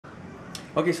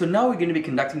Okay, so now we're going to be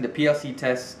conducting the PLC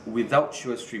test without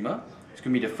Surestreamer. It's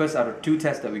going to be the first out of 2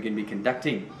 tests that we're going to be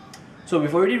conducting. So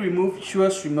we've already removed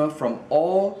Surestreamer from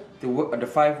all the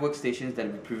 5 workstations that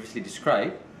we previously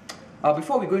described.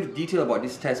 Before we go into detail about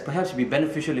this test, perhaps it would be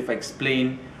beneficial if I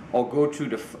explain or go through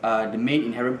the main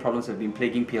inherent problems that have been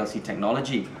plaguing PLC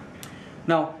technology.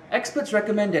 Now, experts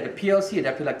recommend that a PLC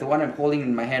adapter like the one I'm holding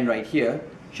in my hand right here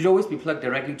should always be plugged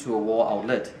directly to a wall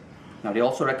outlet. Now, they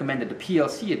also recommend that the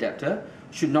PLC adapter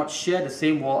should not share the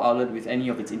same wall outlet with any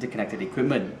of its interconnected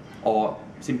equipment, or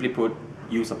simply put,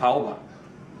 use a power bar.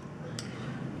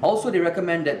 Also, they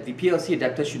recommend that the PLC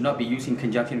adapter should not be used in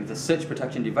conjunction with a surge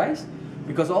protection device,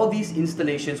 because all these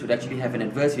installations would actually have an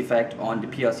adverse effect on the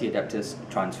PLC adapter's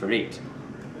transfer rate.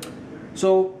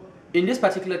 So, in this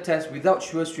particular test, without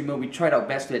Surestreamer, we tried our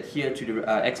best to adhere to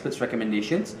the experts'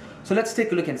 recommendations. So let's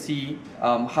take a look and see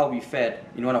how we fared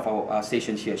in one of our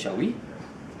stations here, shall we?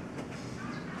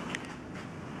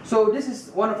 So this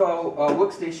is one of our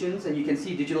workstations, and you can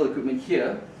see digital equipment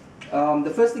here.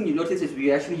 The first thing you notice is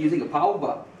we're actually using a power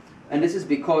bar, and this is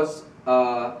because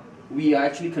we are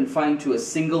actually confined to a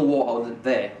single wall outlet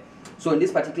there. So in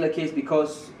this particular case,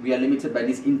 because we are limited by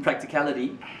this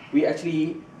impracticality, we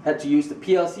actually had to use the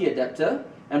PLC adapter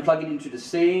and plug it into the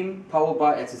same power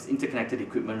bar as its interconnected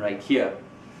equipment right here.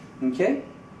 Okay?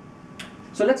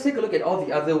 So let's take a look at all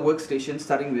the other workstations,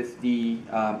 starting with the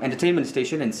entertainment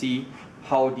station, and see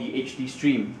how the HD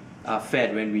stream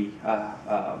fared when we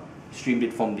streamed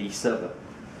it from the server.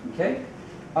 Okay?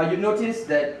 You notice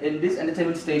that in this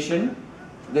entertainment station,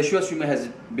 the Surestreamer has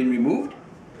been removed.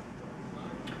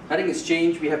 Nothing has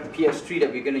changed. We have the PS3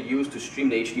 that we're going to use to stream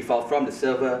the HD file from the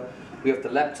server. We have the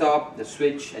laptop, the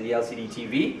switch, and the LCD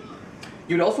TV.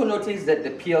 You'll also notice that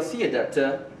the PLC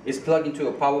adapter is plugged into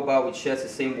a power bar which shares the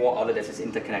same wall outlet as its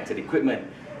interconnected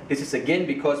equipment. This is again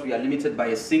because we are limited by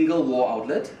a single wall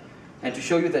outlet. And to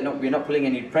show you that we're not pulling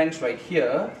any pranks right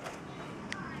here,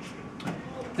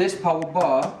 this power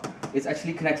bar is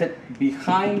actually connected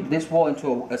behind this wall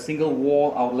into a single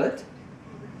wall outlet.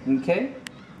 Okay?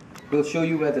 We'll show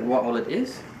you where the wall outlet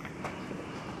is.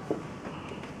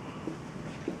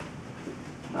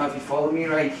 Now if you follow me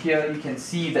right here, you can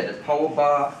see that the power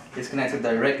bar is connected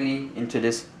directly into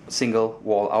this single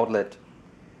wall outlet.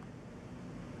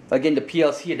 Again, the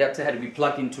PLC adapter had to be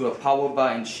plugged into a power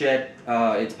bar and shared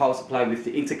its power supply with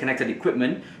the interconnected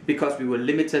equipment because we were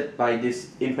limited by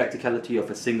this impracticality of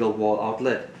a single wall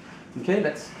outlet. Okay,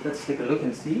 let's take a look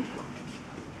and see.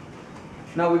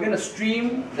 Now we're going to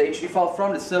stream the HD file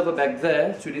from the server back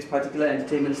there to this particular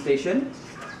entertainment station.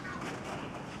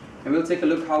 And we'll take a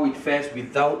look how it fares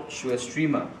without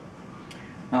Surestreamer.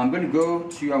 Now I'm going to go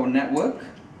to our network,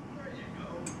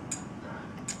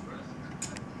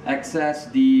 access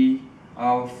the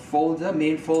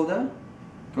main folder,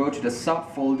 go to the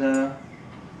subfolder,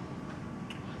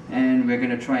 and we're going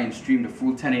to try and stream the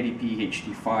full 1080p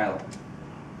HD file.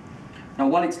 Now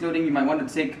while it's loading, you might want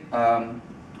to take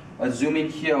a zoom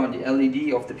in here on the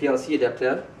LED of the PLC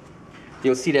adapter.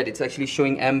 You'll see that it's actually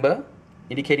showing amber,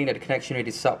 indicating that the connection rate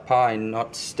is subpar and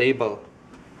not stable.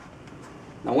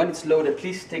 Now when it's loaded,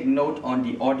 please take note on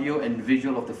the audio and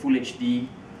visual of the full HD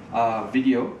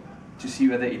video to see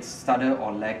whether it's stutter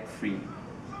or lag free.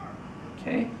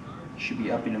 Okay, should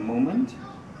be up in a moment.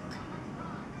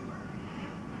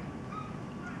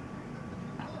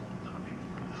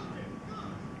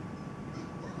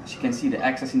 As you can see, the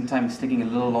accessing time is taking a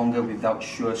little longer without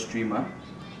Surestreamer.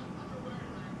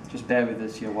 Just bear with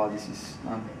us here while this is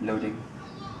loading.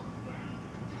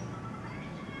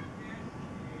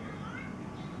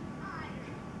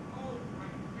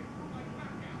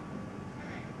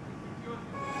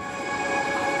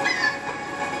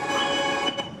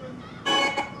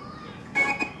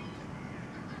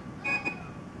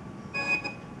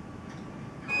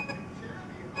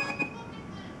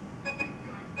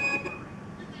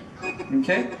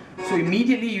 Okay, so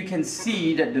immediately you can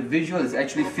see that the visual is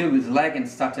actually filled with lag and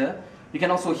stutter. You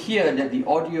can also hear that the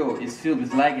audio is filled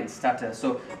with lag and stutter.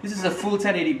 So this is a full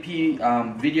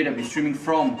 1080p video that we're streaming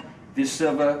from this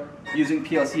server using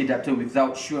PLC adapter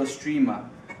without Surestreamer.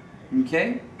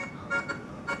 Okay,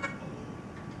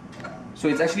 so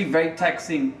it's actually very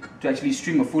taxing to actually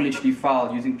stream a full HD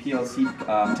file using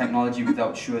PLC technology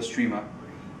without Surestreamer.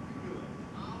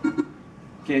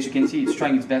 Okay, as you can see, it's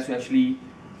trying its best to actually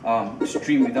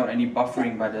stream without any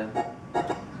buffering, but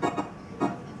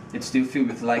it's still filled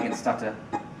with lag and stutter.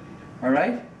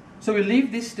 Alright, so we'll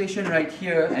leave this station right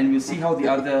here and we'll see how the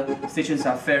other stations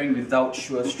are faring without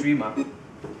Surestreamer.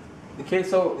 Okay,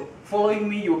 so following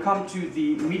me, you'll come to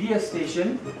the media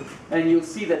station and you'll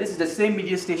see that this is the same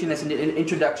media station as in the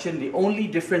introduction. The only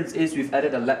difference is we've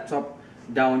added a laptop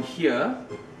down here.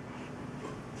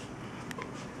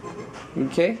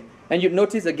 Okay, and you'd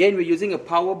notice again we're using a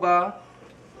power bar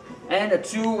and a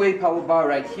two-way power bar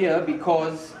right here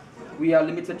because we are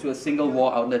limited to a single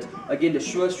wall outlet. Again, the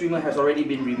Surestreamer has already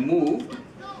been removed,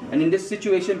 and in this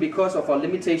situation, because of our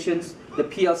limitations, the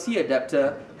PLC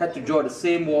adapter had to draw the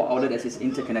same wall outlet as its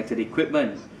interconnected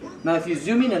equipment. Now if you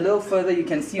zoom in a little further, you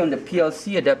can see on the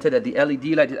PLC adapter that the LED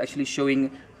light is actually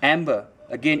showing amber,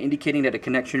 again indicating that the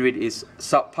connection rate is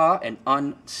subpar and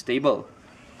unstable.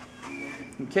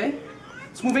 Okay,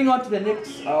 so moving on to the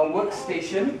next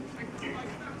workstation.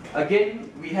 Again,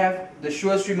 we have the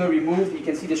Surestreamer removed. You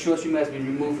can see the Surestreamer has been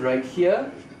removed right here.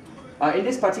 In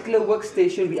this particular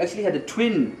workstation, we actually had a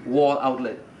twin wall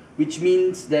outlet, which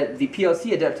means that the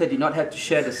PLC adapter did not have to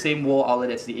share the same wall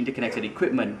outlet as the interconnected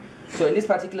equipment. So in this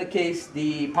particular case,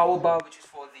 the power bar, which is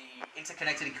for the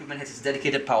interconnected equipment, has its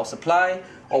dedicated power supply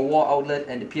or wall outlet,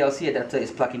 and the PLC adapter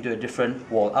is plugged into a different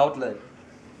wall outlet.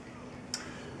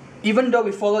 Even though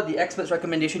we followed the expert's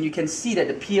recommendation, you can see that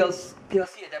the PLC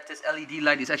adapter's LED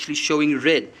light is actually showing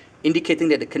red, indicating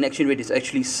that the connection rate is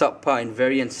actually subpar and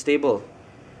very unstable.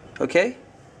 Okay?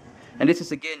 And this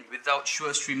is again without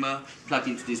Surestreamer plugged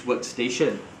into this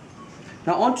workstation.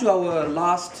 Now on to our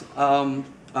last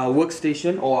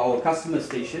workstation, or our customer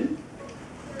station.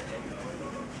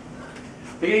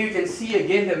 Here you can see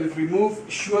again that we've removed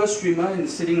Surestreamer and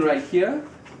it's sitting right here.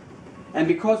 And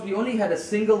because we only had a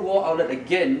single wall outlet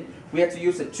again, we had to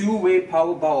use a two-way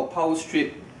power bar or power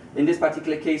strip. In this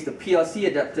particular case, the PLC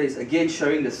adapter is again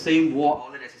sharing the same wall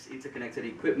outlet as its interconnected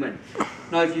equipment.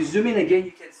 Now if you zoom in again,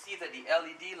 you can see that the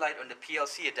LED light on the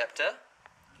PLC adapter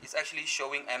is actually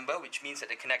showing amber, which means that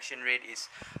the connection rate is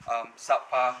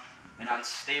subpar and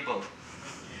unstable.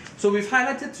 So we've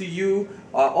highlighted to you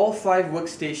all 5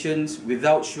 workstations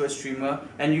without Surestreamer,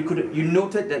 and you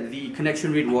noted that the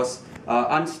connection rate was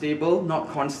unstable, not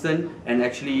constant, and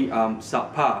actually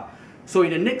subpar. So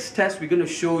in the next test, we're going to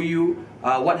show you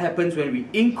what happens when we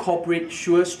incorporate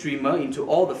Surestreamer into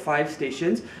all the 5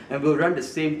 stations, and we'll run the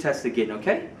same test again,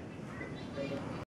 okay?